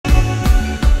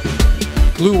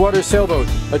Bluewater Sailboat,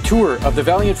 a tour of the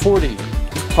Valiant 40,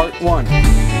 Part 1.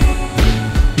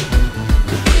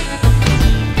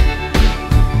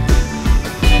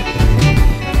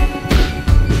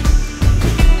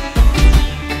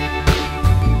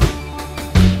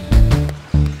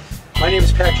 My name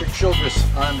is Patrick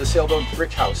Childress on the Sailboat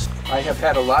Brick House. I have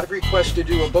had a lot of requests to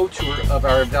do a boat tour of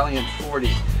our Valiant 40,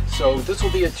 so this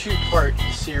will be a two-part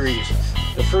series.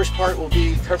 The first part will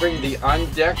be covering the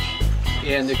on-deck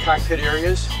and the cockpit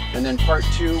areas, and then part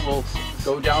 2 will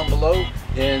go down below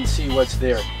and see what's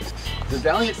there. The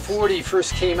Valiant 40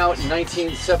 first came out in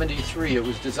 1973. It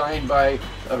was designed by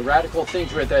a radical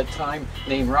thinker at that time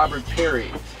named Robert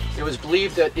Peary. It was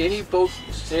believed that any boat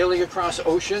sailing across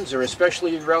oceans, or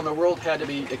especially around the world, had to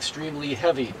be extremely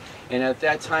heavy. And at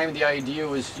that time, the idea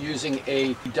was using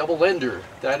a double ender.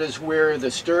 That is where the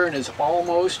stern is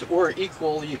almost or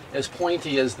equally as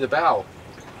pointy as the bow.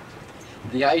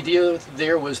 The idea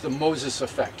there was the Moses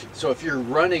effect. So if you're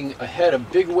running ahead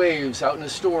of big waves out in a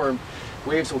storm,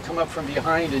 waves will come up from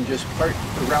behind and just part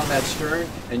around that stern,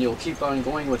 and you'll keep on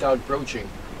going without broaching.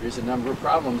 There's a number of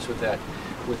problems with that.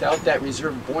 Without that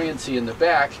reserve buoyancy in the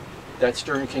back, that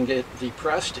stern can get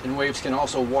depressed, and waves can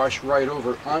also wash right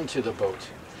over onto the boat.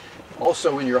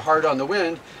 Also, when you're hard on the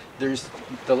wind, there's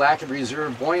the lack of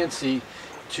reserve buoyancy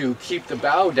to keep the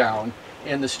bow down,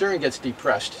 and the stern gets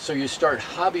depressed. So you start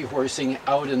hobby horsing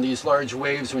out in these large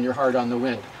waves when you're hard on the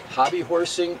wind. Hobby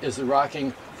horsing is the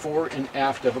rocking fore and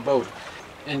aft of a boat.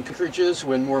 In anchorages,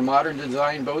 when more modern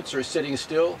design boats are sitting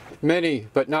still, many,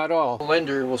 but not all, the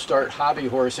lender will start hobby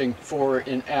horsing fore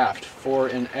and aft, fore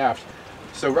and aft.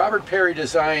 So Robert Peary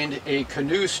designed a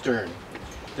canoe stern.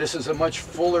 This is a much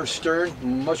fuller stern,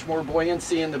 much more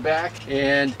buoyancy in the back,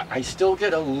 and I still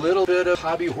get a little bit of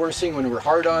hobby horsing when we're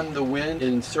hard on the wind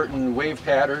in certain wave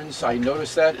patterns. I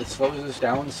notice that it slows us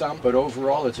down some, but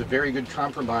overall it's a very good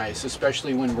compromise,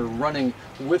 especially when we're running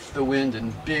with the wind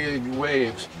in big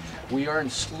waves. We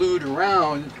aren't slewed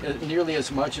around nearly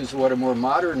as much as what a more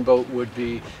modern boat would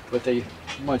be with a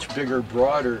much bigger,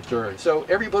 broader stern. So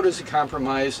every boat is a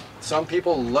compromise. Some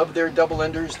people love their double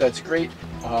enders, that's great.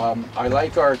 I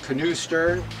like our canoe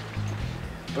stern,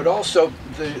 but also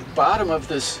the bottom of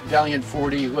this Valiant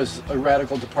 40 was a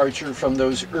radical departure from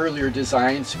those earlier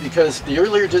designs, because the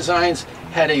earlier designs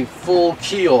had a full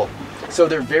keel. So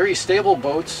they're very stable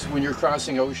boats when you're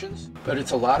crossing oceans, but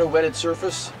it's a lot of wetted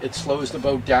surface. It slows the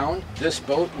boat down. This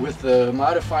boat with the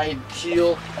modified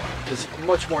keel is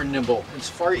much more nimble. It's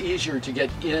far easier to get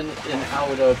in and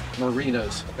out of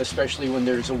marinas, especially when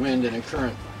there's a wind and a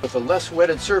current. With a less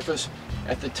wetted surface,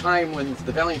 at the time when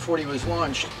the Valiant 40 was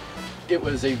launched, it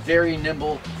was a very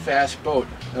nimble, fast boat.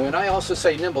 And when I also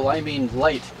say nimble, I mean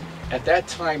light. At that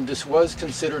time, this was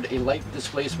considered a light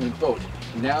displacement boat.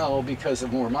 Now, because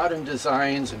of more modern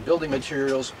designs and building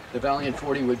materials, the Valiant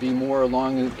 40 would be more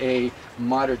along a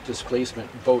moderate displacement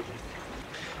boat.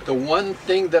 The one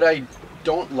thing that I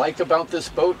don't like about this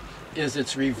boat is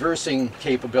its reversing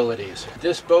capabilities.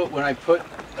 This boat, when I put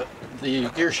the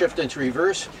gear shift into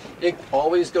reverse, it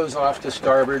always goes off to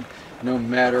starboard no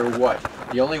matter what.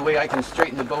 The only way I can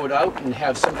straighten the boat out and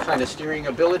have some kind of steering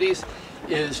abilities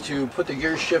is to put the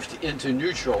gear shift into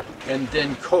neutral and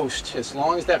then coast. As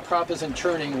long as that prop isn't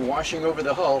turning, washing over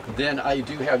the hull, then I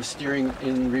do have steering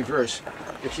in reverse.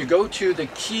 If you go to the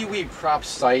Kiwi prop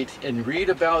site and read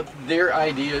about their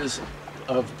ideas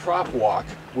of prop walk,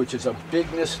 which is a big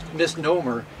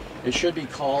misnomer, it should be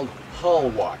called hull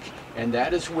walk. And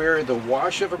that is where the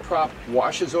wash of a prop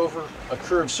washes over a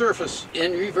curved surface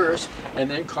in reverse and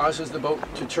then causes the boat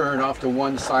to turn off to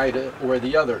one side or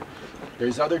the other.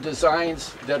 There's other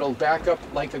designs that'll back up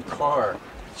like a car,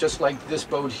 just like this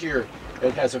boat here.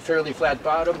 It has a fairly flat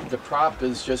bottom. The prop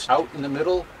is just out in the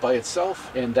middle by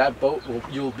itself, and that boat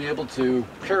you'll be able to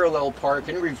parallel park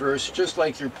in reverse, just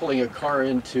like you're pulling a car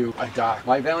into a dock.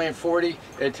 My Valiant 40,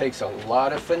 it takes a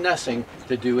lot of finessing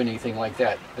to do anything like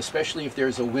that, especially if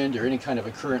there's a wind or any kind of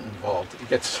a current involved. It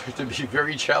gets to be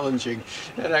very challenging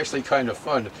and actually kind of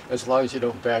fun, as long as you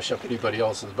don't bash up anybody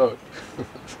else's boat.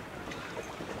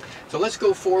 So let's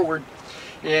go forward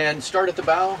and start at the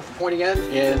bow, pointing end,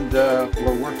 and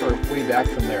we'll work our way back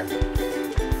from there.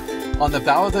 On the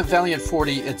bow of the Valiant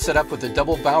 40, it's set up with a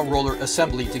double bow roller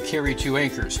assembly to carry 2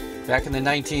 anchors. Back in the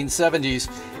 1970s,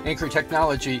 anchor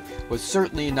technology was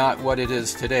certainly not what it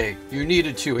is today. You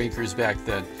needed 2 anchors back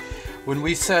then. When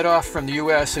we set off from the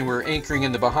US and were anchoring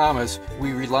in the Bahamas,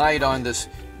 we relied on this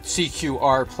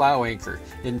CQR plow anchor.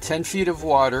 In 10 feet of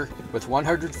water with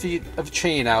 100 feet of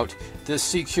chain out,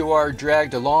 this CQR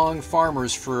dragged a long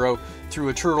farmer's furrow through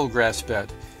a turtle grass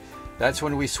bed. That's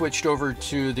when we switched over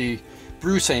to the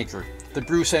Bruce anchor. The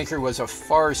Bruce anchor was a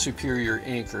far superior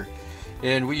anchor.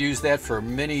 and we used that for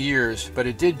many years, but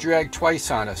it did drag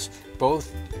twice on us,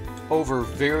 both over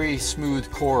very smooth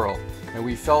coral. And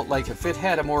we felt like if it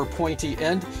had a more pointy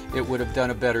end, it would have done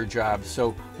a better job.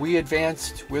 So we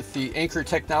advanced with the anchor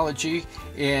technology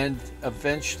and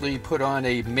eventually put on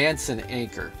a Manson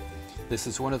anchor. This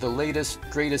is one of the latest,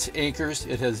 greatest anchors.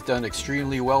 It has done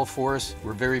extremely well for us.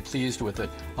 We're very pleased with it.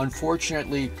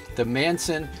 Unfortunately, the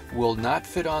Manson will not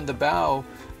fit on the bow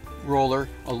roller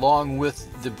along with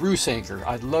the Bruce anchor.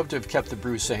 I'd love to have kept the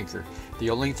Bruce anchor. The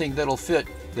only thing that'll fit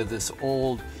is this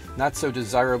old, not so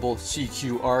desirable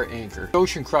CQR anchor.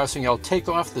 Ocean crossing, I'll take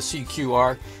off the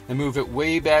CQR and move it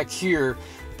way back here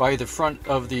by the front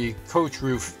of the coach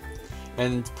roof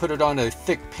and put it on a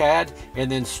thick pad and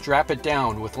then strap it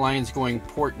down with lines going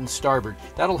port and starboard.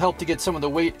 That'll help to get some of the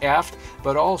weight aft,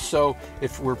 but also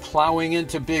if we're plowing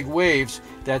into big waves,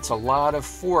 that's a lot of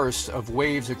force of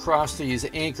waves across these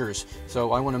anchors.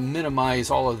 So I want to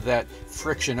minimize all of that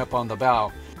friction up on the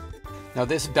bow. Now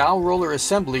this bow roller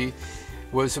assembly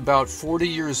was about 40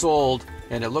 years old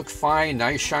and it looked fine,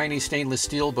 nice shiny stainless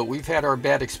steel, but we've had our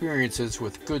bad experiences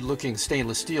with good looking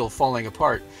stainless steel falling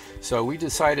apart. So we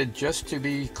decided just to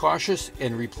be cautious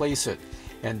and replace it.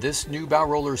 And this new bow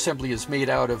roller assembly is made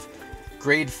out of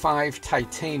grade 5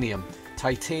 titanium.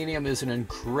 Titanium is an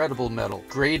incredible metal.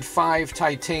 Grade 5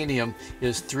 titanium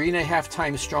is 3.5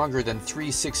 times stronger than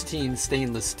 316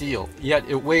 stainless steel. Yet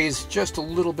it weighs just a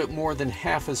little bit more than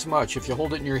half as much. If you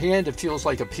hold it in your hand, it feels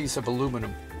like a piece of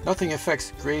aluminum. Nothing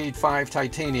affects grade 5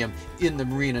 titanium in the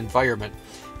marine environment.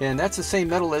 And that's the same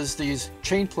metal as these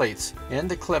chain plates and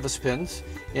the clevis pins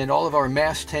and all of our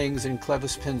mast hangs and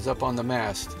clevis pins up on the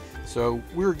mast. So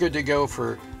we're good to go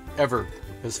forever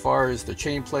as far as the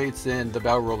chain plates and the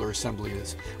bow roller assembly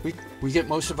is. We get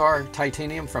most of our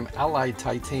titanium from Allied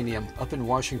Titanium up in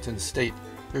Washington State.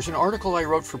 There's an article I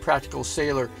wrote for Practical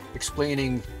Sailor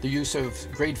explaining the use of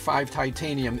grade 5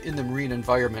 titanium in the marine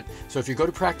environment. So if you go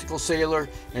to Practical Sailor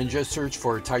and just search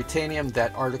for titanium,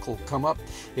 that article will come up.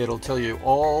 It'll tell you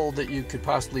all that you could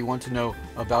possibly want to know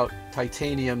about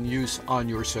titanium use on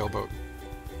your sailboat.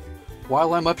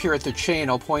 While I'm up here at the chain,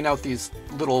 I'll point out these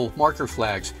little marker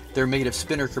flags. They're made of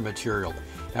spinnaker material.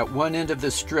 At one end of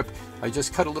this strip, I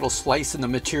just cut a little slice in the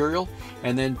material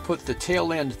and then put the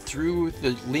tail end through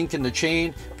the link in the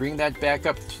chain, bring that back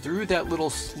up through that little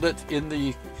slit in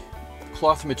the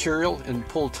cloth material and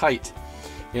pull tight.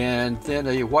 And then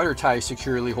a wire tie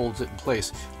securely holds it in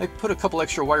place. I put a couple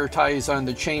extra wire ties on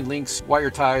the chain links.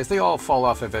 Wire ties, they all fall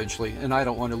off eventually, and I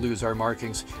don't want to lose our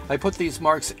markings. I put these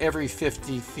marks every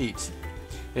 50 feet.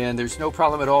 And there's no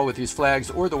problem at all with these flags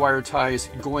or the wire ties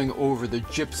going over the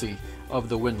gypsy of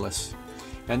the windlass.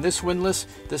 And this windlass,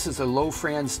 this is a Low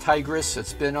Franz Tigris.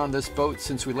 It's been on this boat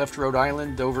since we left Rhode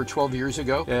Island over 12 years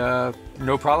ago.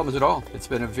 No problems at all. It's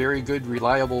been a very good,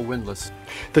 reliable windlass.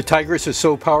 The Tigris is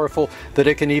so powerful that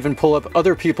it can even pull up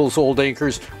other people's old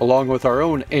anchors along with our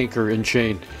own anchor and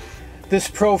chain. This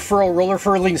Profurl roller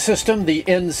furling system, the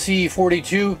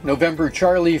NC42, November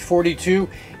Charlie 42,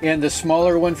 and the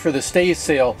smaller one for the stay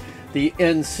sail, the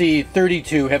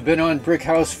NC32, have been on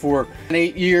Brickhouse for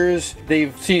 8 years.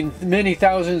 They've seen many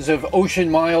thousands of ocean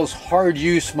miles, hard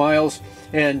use miles,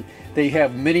 and they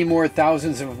have many more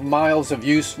thousands of miles of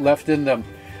use left in them.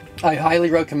 I highly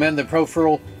recommend the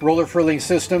Profurl roller furling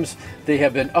systems. They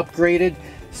have been upgraded,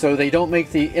 so they don't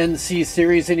make the NC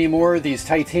series anymore. These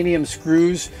titanium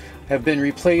screws have been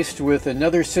replaced with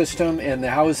another system, and the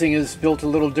housing is built a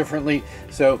little differently,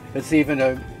 so it's even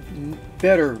a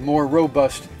better, more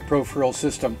robust Profurl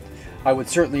system. I would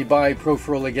certainly buy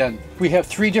Profurl again. We have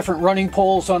 3 different running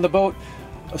poles on the boat.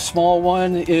 A small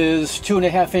one is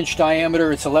 2.5 inch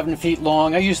diameter. It's 11 feet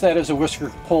long. I use that as a whisker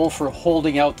pole for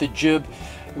holding out the jib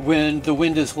when the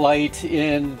wind is light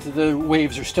and the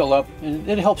waves are still up, and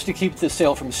it helps to keep the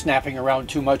sail from snapping around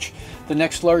too much. The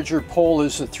next larger pole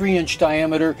is a 3 inch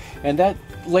diameter, and that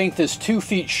length is 2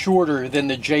 feet shorter than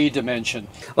the J dimension.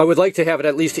 I would like to have it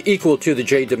at least equal to the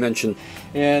J dimension,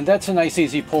 and that's a nice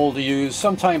easy pole to use.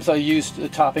 Sometimes I use a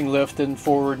topping lift and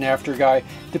forward and after guy,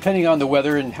 depending on the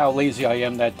weather and how lazy I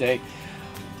am that day.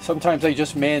 Sometimes I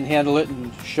just manhandle it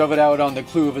and shove it out on the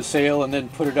clew of a sail and then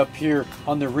put it up here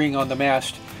on the ring on the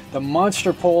mast. The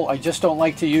monster pole I just don't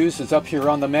like to use is up here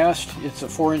on the mast. It's a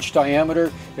 4 inch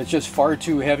diameter. It's just far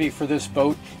too heavy for this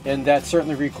boat, and that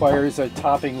certainly requires a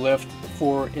topping lift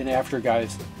for and after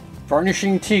guys.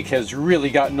 Varnishing teak has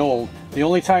really gotten old. The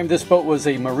only time this boat was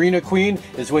a Marina Queen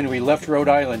is when we left Rhode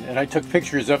Island, and I took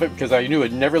pictures of it because I knew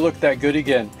it never looked that good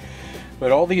again.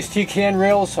 But all these teak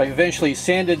handrails I eventually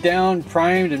sanded down,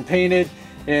 primed and painted,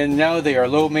 and now they are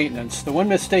low maintenance. The one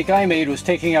mistake I made was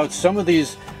taking out some of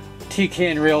these teak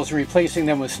handrails and replacing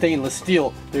them with stainless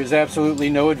steel. There's absolutely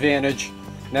no advantage.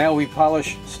 Now we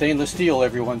polish stainless steel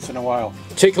every once in a while.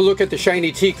 Take a look at the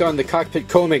shiny teak on the cockpit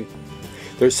combing.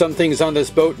 There's some things on this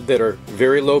boat that are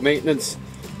very low maintenance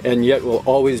and yet will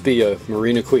always be a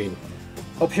Marina Queen.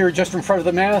 Up here just in front of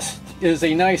the mast is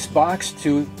a nice box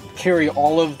to carry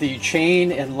all of the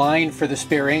chain and line for the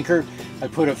spare anchor. I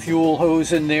put a fuel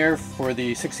hose in there for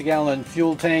the 60-gallon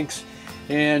fuel tanks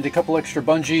and a couple extra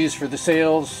bungees for the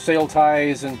sails, sail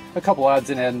ties, and a couple odds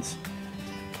and ends.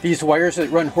 These wires that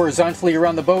run horizontally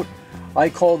around the boat, I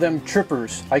call them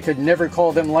trippers. I could never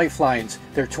call them lifelines.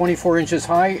 They're 24 inches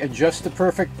high and just the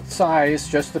perfect size,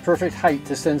 just the perfect height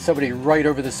to send somebody right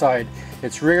over the side.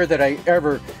 It's rare that I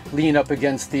ever lean up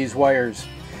against these wires.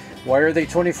 Why are they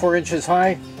 24 inches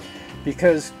high?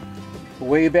 Because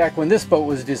way back when this boat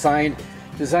was designed,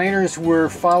 designers were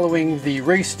following the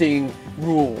racing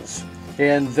rules.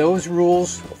 And those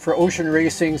rules for ocean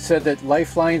racing said that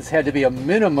lifelines had to be a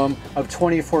minimum of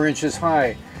 24 inches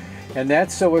high. And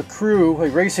that's so a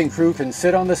racing crew, can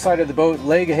sit on the side of the boat,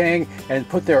 leg hang, and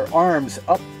put their arms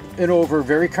up and over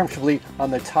very comfortably on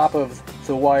the top of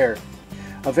the wire.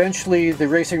 Eventually, the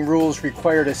racing rules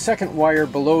required a second wire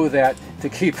below that to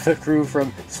keep the crew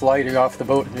from sliding off the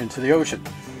boat and into the ocean.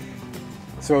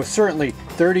 So certainly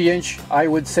 30-inch, I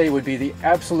would say, would be the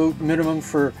absolute minimum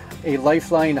for a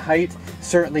lifeline height.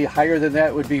 Certainly higher than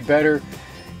that would be better,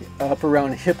 up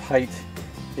around hip height.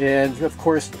 And of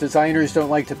course, designers don't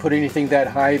like to put anything that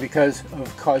high because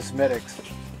of cosmetics.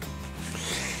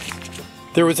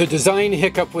 There was a design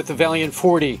hiccup with the Valiant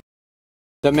 40.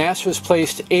 The mast was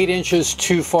placed 8 inches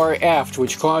too far aft,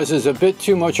 which causes a bit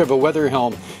too much of a weather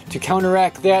helm. To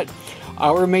counteract that,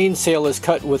 our mainsail is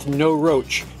cut with no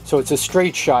roach, so it's a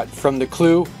straight shot from the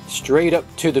clew straight up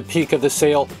to the peak of the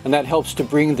sail, and that helps to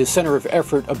bring the center of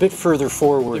effort a bit further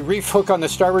forward. The reef hook on the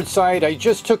starboard side, I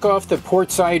just took off the port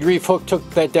side reef hook, took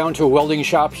that down to a welding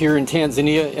shop here in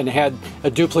Tanzania and had a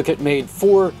duplicate made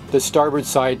for the starboard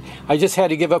side. I just had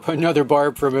to give up another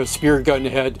barb from a spear gun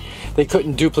head. They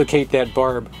couldn't duplicate that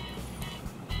barb.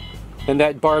 And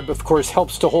that barb, of course,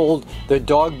 helps to hold the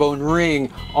dog bone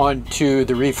ring onto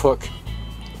the reef hook.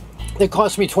 It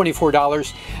cost me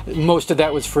 $24. Most of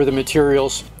that was for the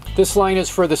materials. This line is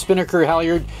for the spinnaker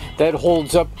halyard that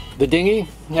holds up the dinghy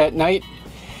at night,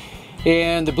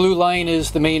 and the blue line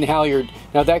is the main halyard.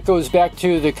 Now that goes back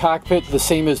to the cockpit, the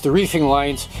same as the reefing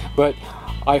lines, but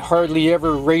I hardly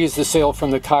ever raise the sail from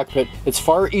the cockpit. It's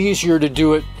far easier to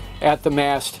do it at the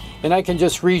mast, and I can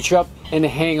just reach up and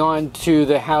hang on to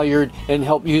the halyard and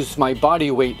help use my body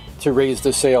weight to raise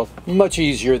the sail. Much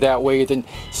easier that way than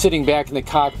sitting back in the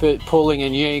cockpit, pulling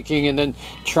and yanking, and then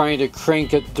trying to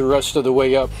crank it the rest of the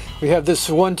way up. We have this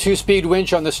one 2-speed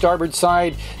winch on the starboard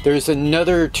side. There's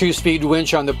another 2-speed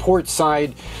winch on the port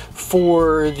side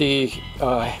for the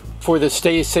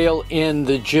stay sail and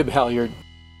the jib halyard.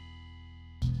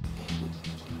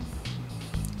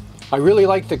 I really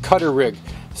like the cutter rig.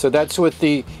 So that is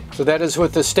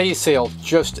with the stay sail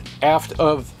just aft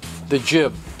of the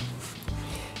jib.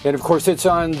 And of course it's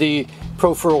on the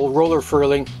Profurl roller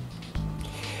furling.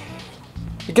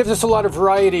 It gives us a lot of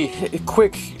variety,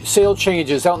 quick sail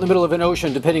changes out in the middle of an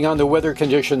ocean depending on the weather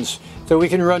conditions. So we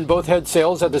can run both head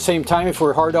sails at the same time if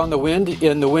we're hard on the wind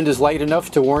and the wind is light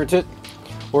enough to warrant it.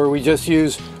 Or we just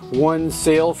use one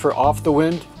sail for off the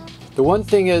wind. The one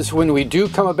thing is, when we do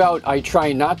come about, I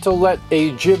try not to let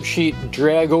a jib sheet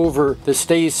drag over the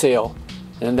stay sail,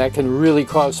 and that can really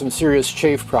cause some serious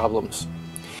chafe problems.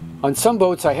 On some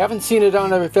boats, I haven't seen it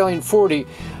on a Valiant 40,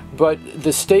 but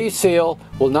the stay sail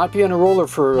will not be on a roller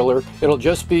furler. It'll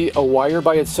just be a wire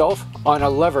by itself on a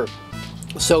lever.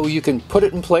 So you can put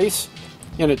it in place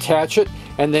and attach it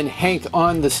and then hank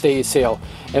on the stay sail.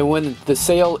 And when the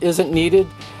sail isn't needed,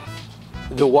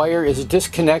 the wire is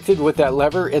disconnected with that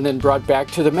lever and then brought back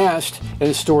to the mast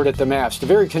and stored at the mast. A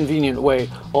very convenient way,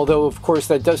 although of course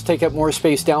that does take up more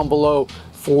space down below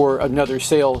for another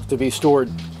sail to be stored.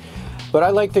 But I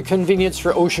like the convenience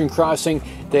for ocean crossing.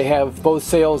 They have both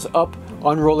sails up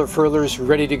on roller furlers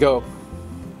ready to go.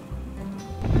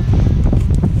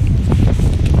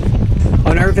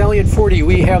 On our Valiant 40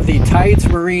 we have the Tides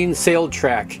Marine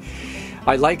sailtrack.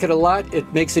 I like it a lot.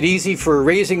 It makes it easy for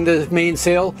raising the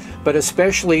mainsail, but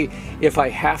especially if I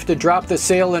have to drop the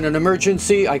sail in an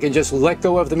emergency, I can just let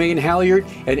go of the main halyard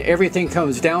and everything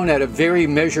comes down at a very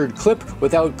measured clip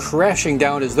without crashing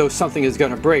down as though something is going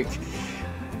to break.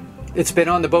 It's been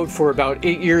on the boat for about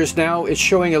 8 years now. It's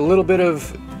showing a little bit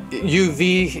of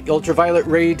UV, ultraviolet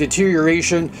ray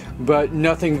deterioration, but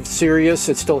nothing serious.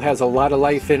 It still has a lot of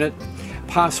life in it.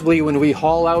 Possibly when we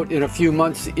haul out in a few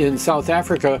months in South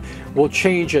Africa, we'll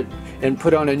change it and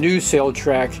put on a new sail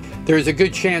track. There's a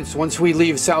good chance once we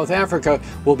leave South Africa,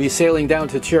 we'll be sailing down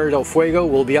to Tierra del Fuego.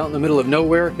 We'll be out in the middle of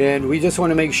nowhere, and we just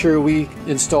want to make sure we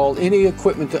install any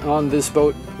equipment on this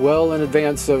boat well in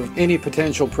advance of any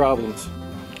potential problems.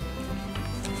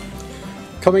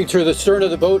 Coming to the stern of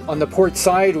the boat, on the port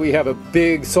side, we have a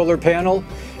big solar panel,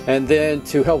 and then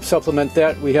to help supplement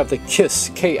that, we have the KISS,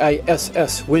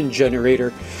 K-I-S-S wind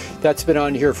generator. That's been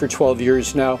on here for 12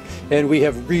 years now, and we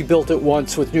have rebuilt it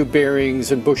once with new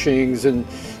bearings and bushings and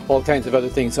all kinds of other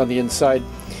things on the inside.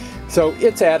 So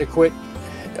it's adequate.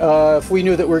 If we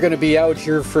knew that we're going to be out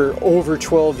here for over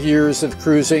 12 years of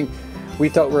cruising, we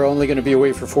thought we were only going to be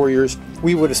away for 4 years,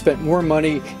 we would have spent more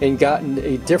money and gotten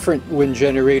a different wind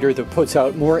generator that puts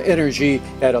out more energy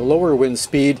at a lower wind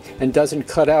speed and doesn't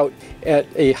cut out at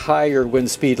a higher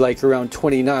wind speed, like around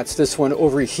 20 knots. This one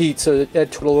overheats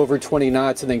at total over 20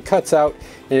 knots and then cuts out,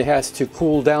 and it has to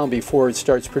cool down before it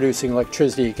starts producing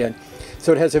electricity again.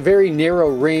 So it has a very narrow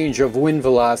range of wind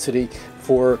velocity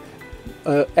for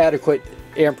adequate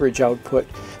amperage output.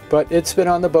 But it's been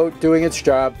on the boat doing its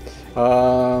job.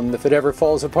 If it ever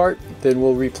falls apart, then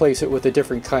we'll replace it with a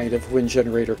different kind of wind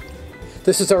generator.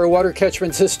 This is our water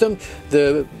catchment system.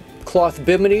 The cloth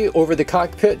bimini over the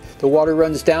cockpit. The water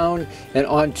runs down and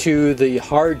onto the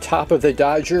hard top of the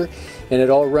Dodger, and it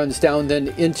all runs down then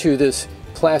into this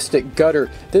plastic gutter.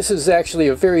 This is actually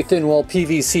a very thin wall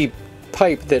PVC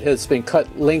pipe that has been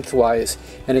cut lengthwise,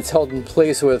 and it's held in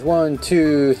place with 1,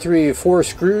 2, 3, 4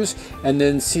 screws, and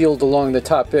then sealed along the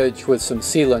top edge with some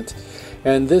sealant.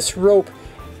 And this rope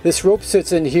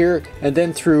sits in here, and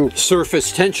then through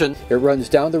surface tension, it runs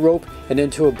down the rope and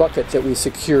into a bucket that we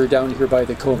secure down here by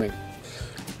the coaming.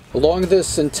 Along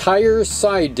this entire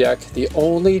side deck, the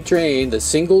only drain, the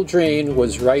single drain,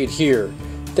 was right here.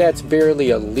 That's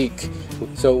barely a leak.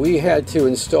 So we had to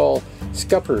install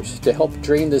scuppers to help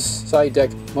drain this side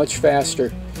deck much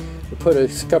faster. We put a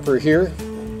scupper here,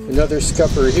 another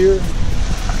scupper here,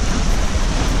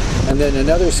 and then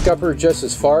another scupper just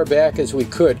as far back as we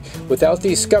could. Without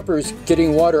these scuppers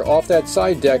getting water off that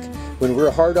side deck, when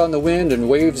we're hard on the wind and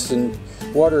waves and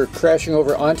water crashing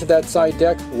over onto that side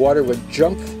deck, water would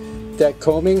jump that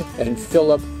coaming and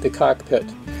fill up the cockpit.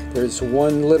 There's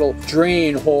one little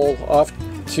drain hole off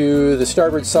to the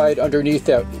starboard side underneath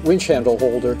that winch handle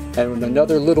holder, and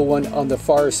another little one on the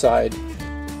far side.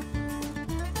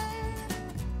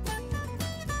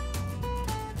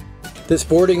 This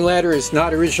boarding ladder is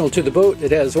not original to the boat.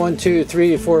 It has 1, 2,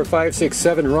 3, 4, 5, 6,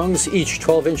 7 rungs, each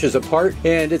 12 inches apart,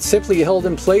 and it's simply held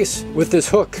in place with this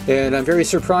hook. And I'm very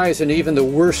surprised, in even the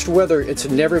worst weather, it's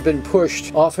never been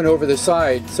pushed off and over the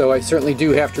side. So I certainly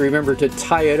do have to remember to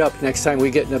tie it up next time we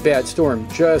get in a bad storm,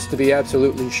 just to be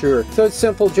absolutely sure. So it's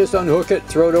simple, just unhook it,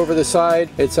 throw it over the side.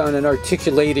 It's on an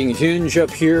articulating hinge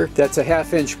up here. That's a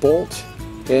 1/2 inch bolt.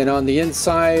 And on the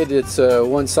inside, it's a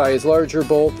 1 size larger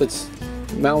bolt that's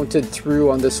mounted through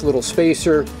on this little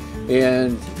spacer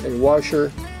and a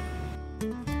washer.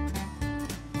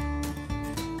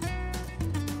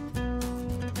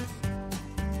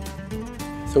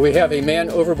 So we have a man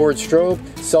overboard strobe,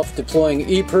 self-deploying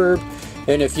EPIRB,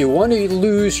 and if you want to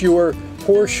lose your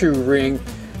horseshoe ring,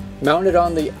 mount it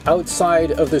on the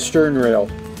outside of the stern rail.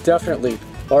 Definitely.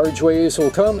 Large waves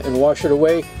will come and wash it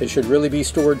away. It should really be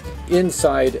stored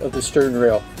inside of the stern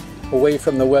rail, away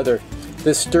from the weather.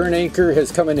 This stern anchor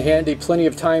has come in handy plenty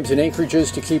of times in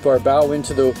anchorages to keep our bow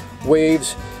into the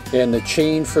waves, and the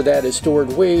chain for that is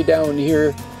stored way down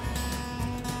here.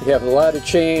 We have a lot of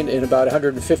chain and about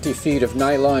 150 feet of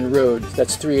nylon rode.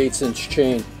 That's 3/8 inch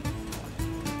chain.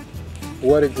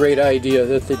 What a great idea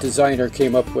that the designer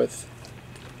came up with.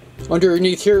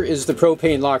 Underneath here is the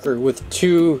propane locker with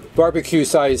 2 barbecue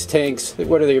sized tanks.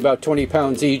 What are they, about 20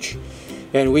 pounds each?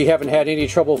 And we haven't had any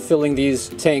trouble filling these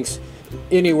tanks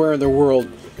anywhere in the world.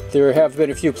 There have been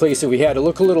a few places we had to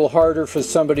look a little harder for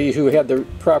somebody who had the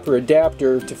proper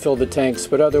adapter to fill the tanks,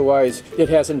 but otherwise it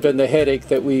hasn't been the headache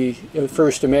that we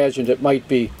first imagined it might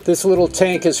be. This little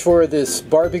tank is for this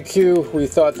barbecue. We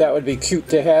thought that would be cute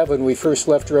to have when we first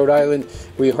left Rhode Island.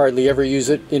 We hardly ever use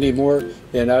it anymore,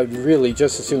 and I'd really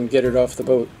just as soon get it off the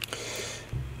boat.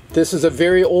 This is a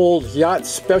very old Yacht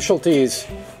Specialties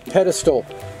pedestal.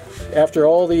 After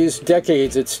all these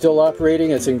decades, it's still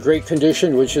operating. It's in great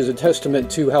condition, which is a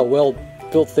testament to how well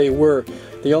built they were.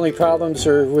 The only problems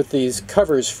are with these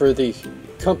covers for the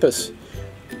compass.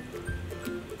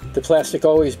 The plastic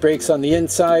always breaks on the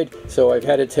inside, so I've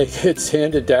had to take it,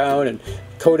 sand it down, and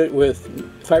coat it with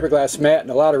fiberglass mat and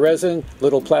a lot of resin,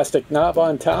 little plastic knob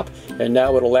on top, and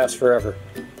now it'll last forever.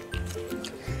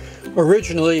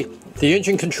 Originally, The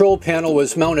engine control panel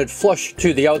was mounted flush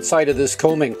to the outside of this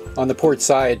coaming on the port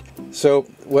side. So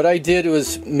what I did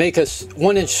was make a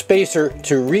 1-inch spacer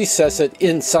to recess it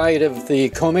inside of the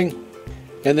coaming,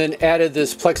 and then added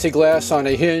this plexiglass on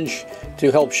a hinge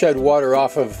to help shed water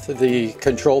off of the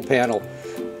control panel.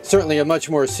 Certainly a much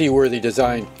more seaworthy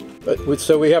design.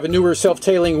 So we have a newer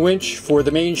self-tailing winch for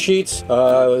the main sheets,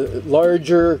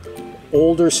 larger,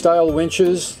 older style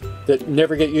winches that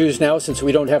never get used now since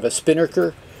we don't have a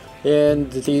spinnaker.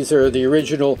 And these are the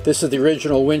original, this is the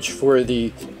original winch for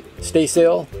the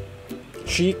staysail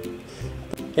sheet.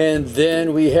 And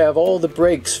then we have all the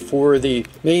brakes for the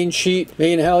main sheet,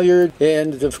 main halyard,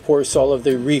 and of course all of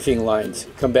the reefing lines.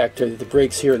 Come back to the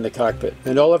brakes here in the cockpit.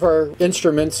 And all of our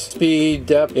instruments, speed,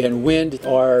 depth, and wind,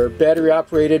 are battery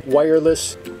operated,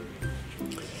 wireless.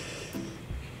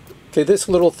 Okay, this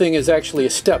little thing is actually a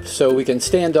step, so we can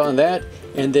stand on that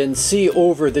and then see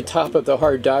over the top of the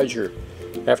hard dodger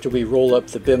after we roll up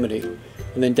the bimini.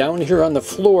 And then down here on the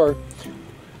floor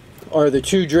are the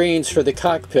 2 drains for the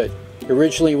cockpit.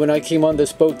 Originally, when I came on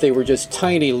this boat, they were just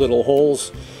tiny little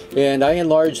holes, and I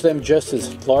enlarged them just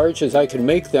as large as I could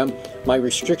make them. My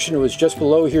restriction was just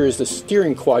below here is the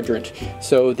steering quadrant.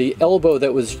 So the elbow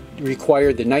that was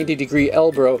required, the 90-degree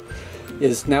elbow,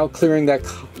 is now clearing that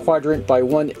quadrant by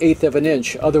 1/8 of an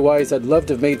inch. Otherwise, I'd love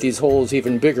to have made these holes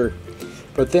even bigger.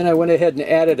 But then I went ahead and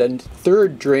added a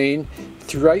 3rd drain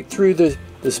right through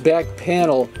this back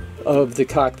panel of the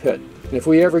cockpit. If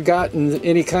we ever got in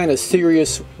any kind of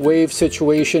serious wave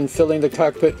situation filling the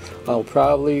cockpit, I'll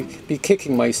probably be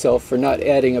kicking myself for not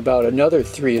adding about another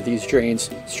 3 of these drains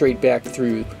straight back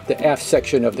through the aft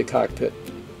section of the cockpit.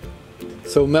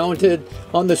 So mounted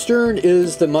on the stern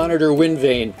is the Monitor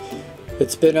Windvane.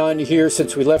 It's been on here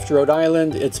since we left Rhode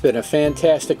Island. It's been a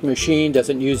fantastic machine,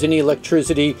 doesn't use any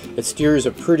electricity. It steers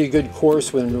a pretty good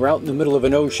course when we're out in the middle of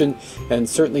an ocean, and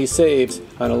certainly saves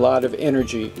on a lot of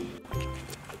energy.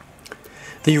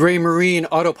 The Raymarine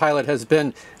Autopilot has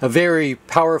been a very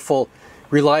powerful,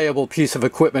 reliable piece of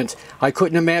equipment. I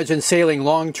couldn't imagine sailing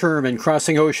long-term and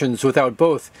crossing oceans without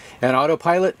both an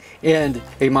autopilot and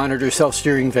a Monitor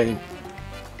self-steering vane.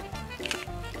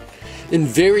 In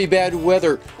very bad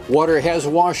weather, water has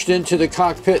washed into the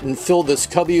cockpit and filled this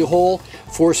cubby hole,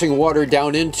 forcing water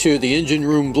down into the engine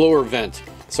room blower vent.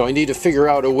 So I need to figure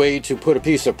out a way to put a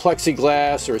piece of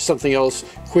plexiglass or something else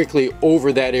quickly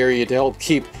over that area to help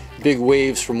keep big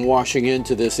waves from washing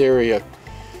into this area.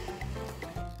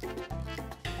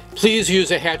 Please use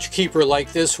a hatch keeper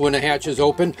like this when a hatch is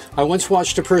open. I once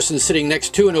watched a person sitting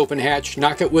next to an open hatch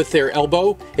knock it with their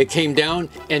elbow. It came down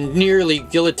and nearly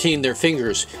guillotined their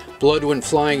fingers. Blood went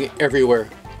flying everywhere.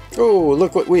 Oh,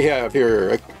 look what we have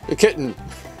here, a kitten.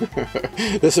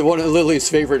 This is one of Lily's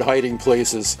favorite hiding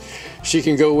places. She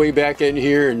can go way back in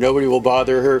here and nobody will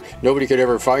bother her. Nobody could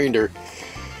ever find her.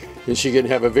 And she can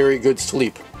have a very good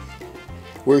sleep.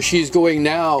 Where she's going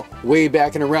now, way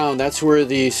back and around, that's where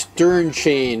the stern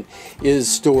chain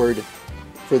is stored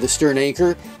for the stern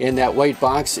anchor, and that white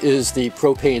box is the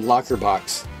propane locker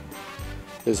box.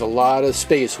 There's a lot of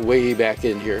space way back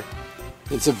in here.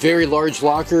 It's a very large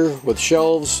locker with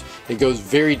shelves. It goes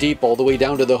very deep all the way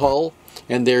down to the hull,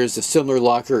 and there's a similar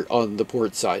locker on the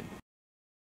port side.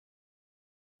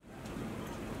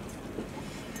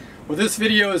 Well, this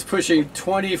video is pushing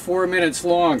 24 minutes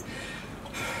long.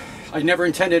 I never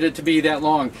intended it to be that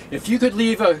long. If you could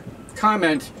leave a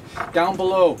comment down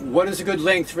below, what is a good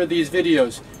length for these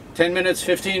videos? 10 minutes,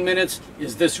 15 minutes?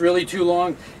 Is this really too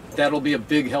long? That'll be a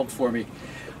big help for me.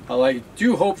 I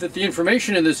do hope that the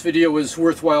information in this video was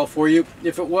worthwhile for you.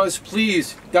 If it was,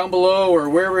 please, down below or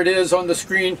wherever it is on the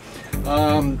screen,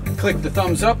 click the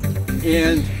thumbs up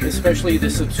and especially the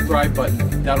subscribe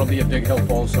button. That'll be a big help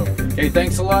also. Okay,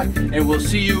 thanks a lot, and we'll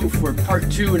see you for part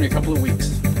 2 in a couple of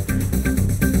weeks.